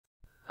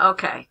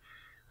Okay.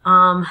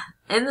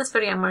 In this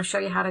video, I'm going to show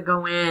you how to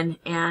go in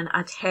and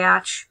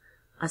attach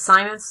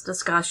assignments,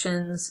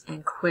 discussions,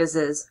 and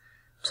quizzes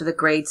to the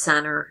Grade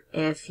Center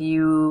if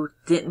you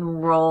didn't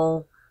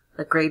roll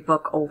the grade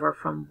book over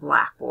from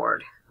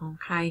Blackboard.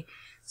 Okay.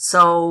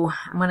 So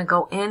I'm going to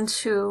go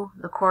into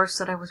the course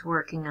that I was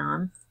working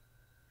on.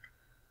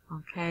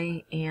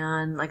 Okay.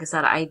 And like I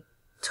said, I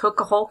took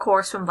a whole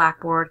course from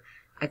Blackboard.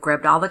 I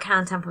grabbed all the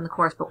content from the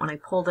course, but when I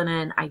pulled it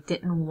in, I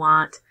didn't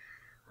want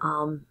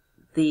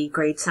the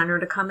Grade Center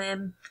to come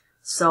in.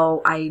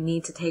 So I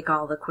need to take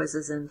all the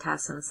quizzes and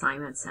tests and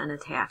assignments and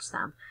attach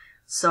them.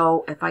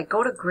 So if I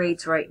go to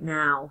grades right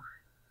now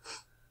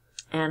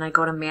and I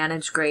go to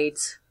manage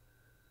grades,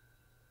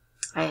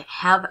 I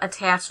have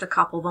attached a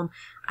couple of them.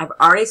 I've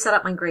already set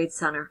up my Grade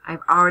Center.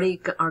 I've already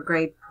got our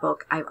grade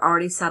book. I've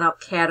already set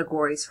up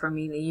categories for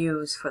me to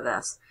use for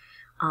this.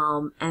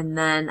 And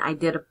then I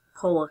did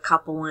pull a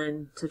couple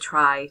in to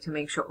try to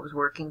make sure it was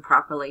working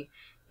properly.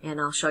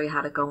 And I'll show you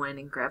how to go in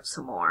and grab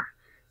some more.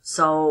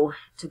 So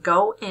to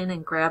go in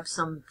and grab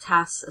some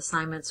tests,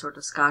 assignments, or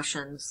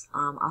discussions,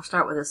 I'll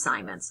start with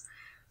assignments.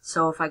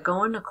 So if I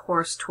go into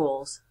Course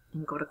Tools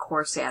and go to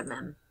Course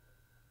Admin,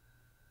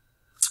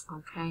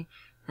 okay,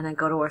 and I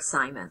go to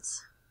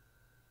Assignments.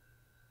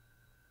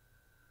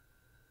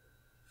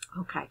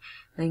 Okay,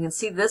 and you can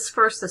see this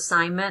first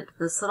assignment,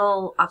 this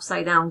little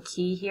upside down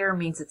key here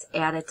means it's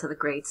added to the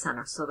Grade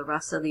Center, so the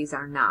rest of these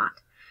are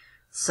not.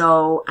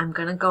 So I'm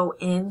going to go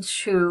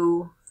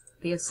into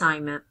the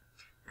assignment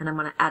and I'm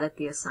going to edit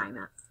the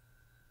assignment.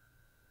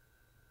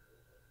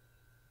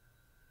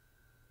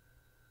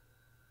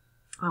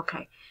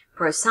 Okay,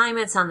 for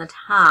assignments on the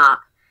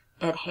top,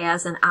 it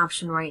has an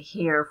option right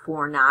here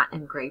for not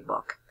in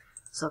gradebook.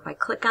 So if I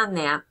click on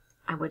that,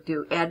 I would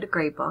do add to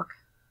gradebook.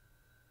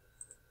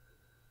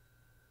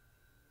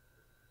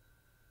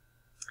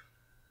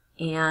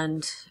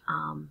 And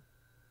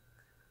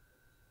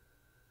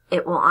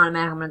it will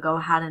automatically, I'm going to go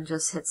ahead and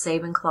just hit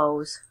save and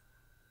close.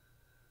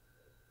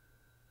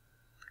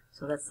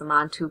 So that's the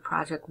Mod 2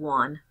 Project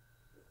 1.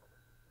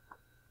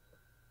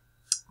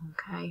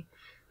 Okay,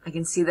 I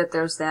can see that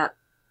there's that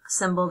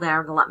symbol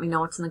there to let me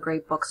know it's in the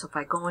grade book. So if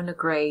I go into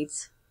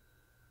grades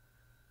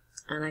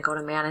and I go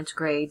to manage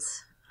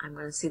grades, I'm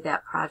going to see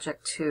that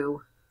Project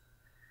 2.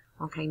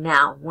 Okay,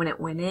 now when it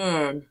went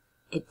in,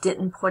 it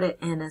didn't put it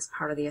in as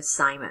part of the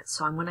assignment.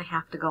 So I'm going to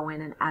have to go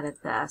in and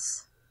edit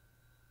this.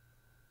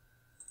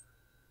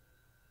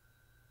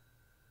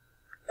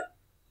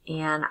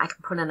 And I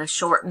can put in a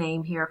short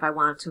name here if I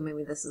want to.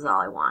 Maybe this is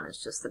all I want.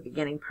 It's just the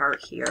beginning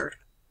part here.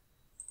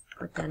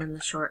 Put that in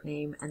the short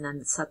name and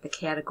then set the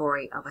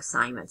category of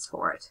assignments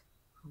for it.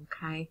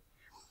 Okay.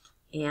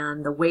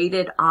 And the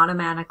weighted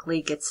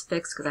automatically gets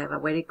fixed because I have a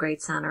weighted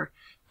Grade Center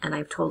and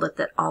I've told it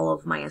that all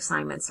of my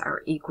assignments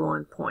are equal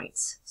in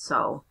points.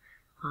 So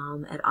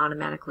it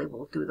automatically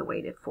will do the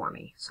weighted for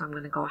me. So I'm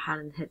going to go ahead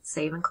and hit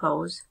save and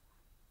close.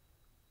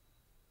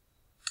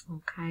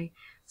 Okay.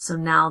 So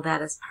now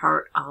that is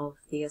part of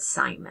the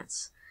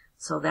assignments.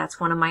 So that's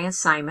one of my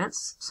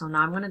assignments. So now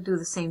I'm going to do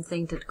the same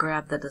thing to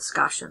grab the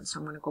discussion. So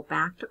I'm going to go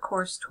back to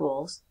Course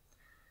Tools,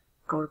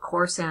 go to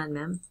Course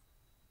Admin,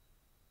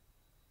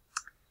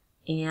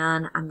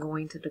 and I'm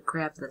going to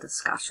grab the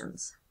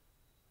discussions.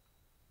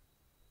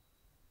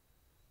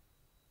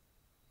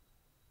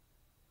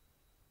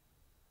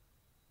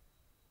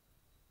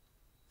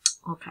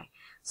 Okay.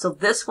 So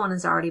this one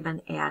has already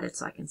been added,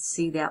 so I can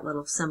see that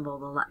little symbol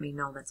to let me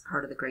know that's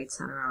part of the Grade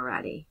Center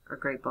already, or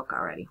grade book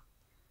already.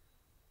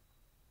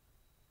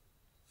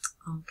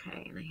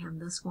 Okay, and I have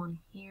this one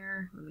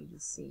here. Let me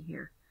just see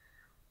here.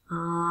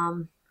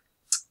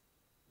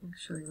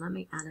 Actually, let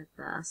me edit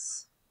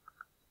this.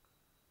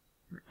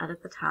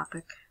 Edit the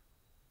topic.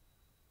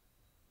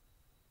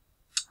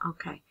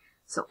 Okay,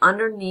 so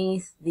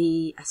underneath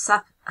the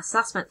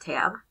assessment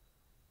tab,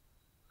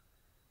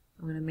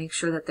 I'm going to make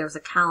sure that there's a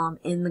column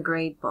in the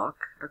grade book,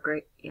 or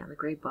the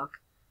grade book.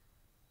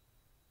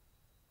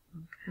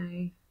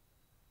 Okay.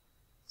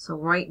 So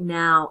right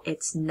now,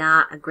 it's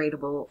not a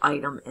gradable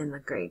item in the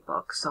grade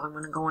book. So I'm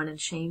going to go in and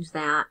change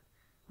that.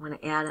 I'm going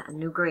to add a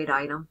new grade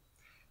item.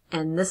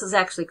 And this is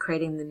actually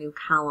creating the new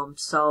column.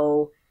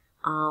 So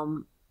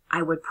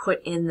I would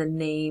put in the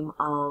name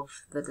of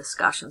the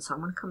discussion. So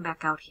I'm going to come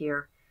back out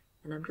here,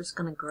 and I'm just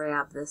going to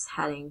grab this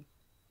heading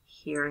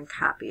here and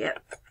copy it.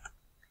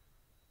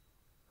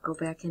 Go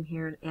back in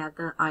here and add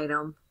the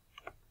item,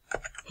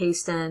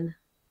 paste in,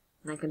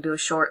 and I can do a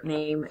short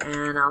name,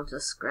 and I'll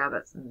just grab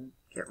it and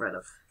get rid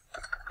of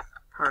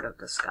part of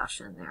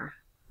discussion there.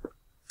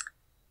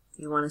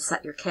 You want to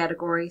set your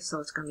category, so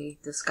it's going to be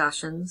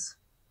discussions,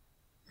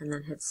 and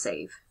then hit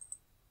save.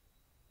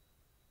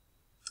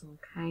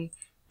 Okay,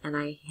 and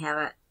I have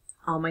it,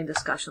 all my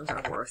discussions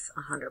are worth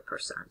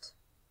 100%.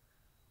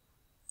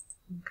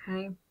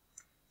 Okay,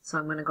 so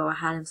I'm going to go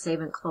ahead and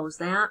save and close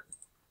that.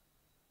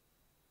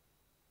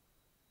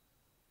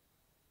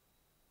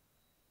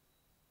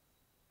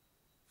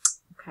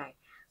 Okay,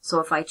 so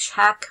if I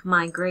check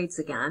my grades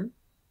again,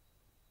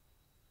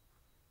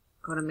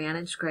 go to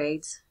Manage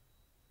Grades,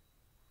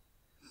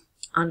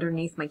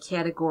 underneath my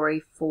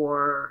category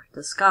for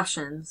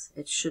discussions,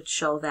 it should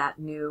show that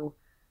new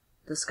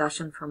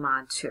discussion for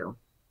Mod 2.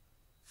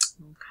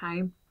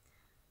 Okay.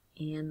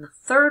 And the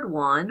third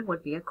one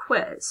would be a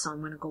quiz. So I'm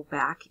going to go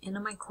back into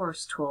my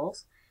course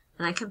tools,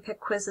 and I can pick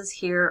quizzes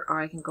here, or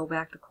I can go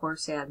back to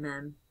Course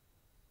Admin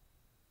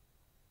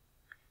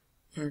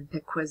and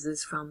pick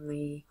quizzes from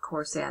the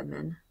Course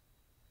Admin.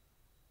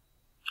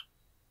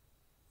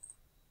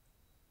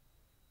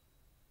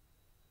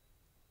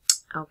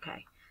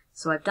 Okay,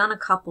 so I've done a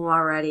couple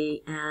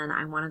already, and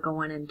I want to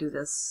go in and do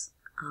this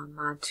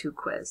Mod 2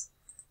 quiz.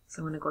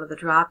 So I'm going to go to the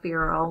drop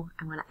arrow.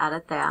 I'm going to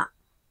edit that.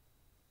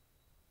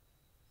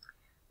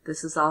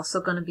 This is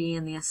also going to be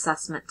in the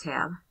Assessment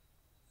tab.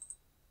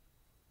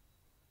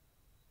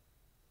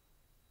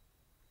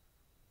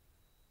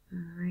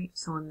 Alright,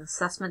 so in the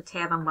Assessment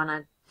tab, I'm going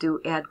to do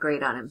Add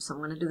Grade Item. So I'm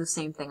going to do the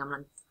same thing. I'm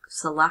going to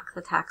select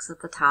the text at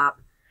the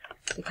top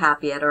to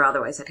copy it, or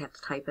otherwise I'd have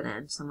to type it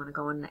in. So I'm going to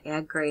go in the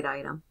Add Grade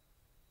Item,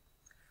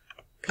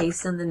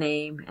 paste in the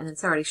name, and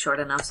it's already short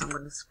enough, so I'm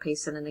going to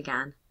paste it in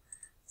again.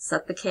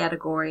 Set the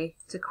category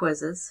to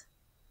quizzes.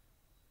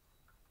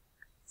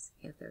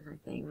 See if there's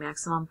anything.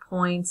 Maximum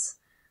points.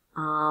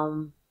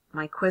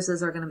 My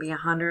quizzes are going to be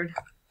 100.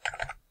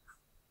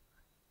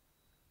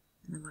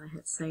 And I'm going to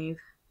hit save.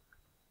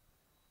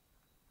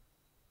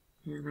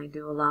 And I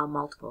do allow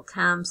multiple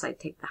attempts. I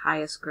take the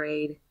highest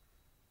grade.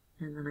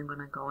 And then I'm going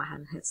to go ahead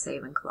and hit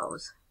save and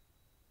close.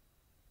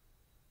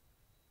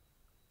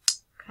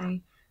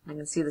 Okay. I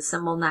can see the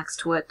symbol next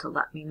to it to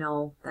let me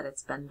know that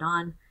it's been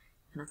done.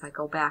 And if I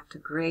go back to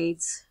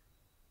grades,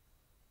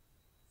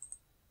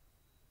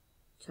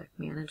 check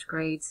manage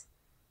grades,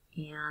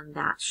 and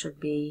that should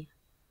be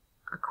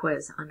a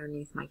quiz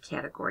underneath my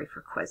category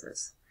for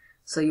quizzes.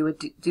 So you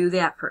would do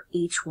that for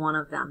each one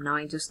of them. Now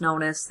I just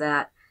noticed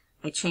that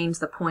I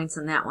changed the points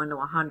in that one to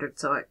 100,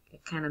 so it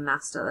kind of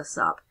messed this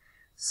up.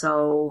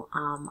 So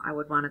I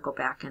would want to go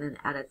back in and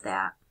edit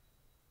that.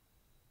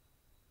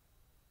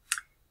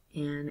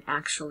 And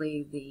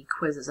actually the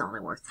quiz is only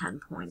worth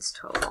 10 points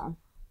total.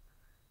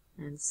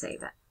 And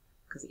save it,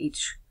 because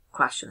each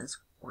question is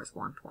worth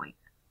 1 point.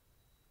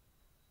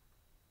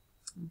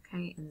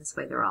 Okay, and this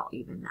way they're all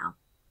even now.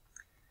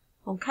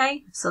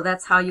 Okay, so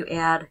that's how you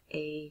add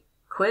a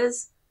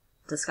quiz,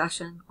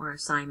 discussion, or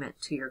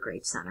assignment to your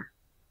Grade Center.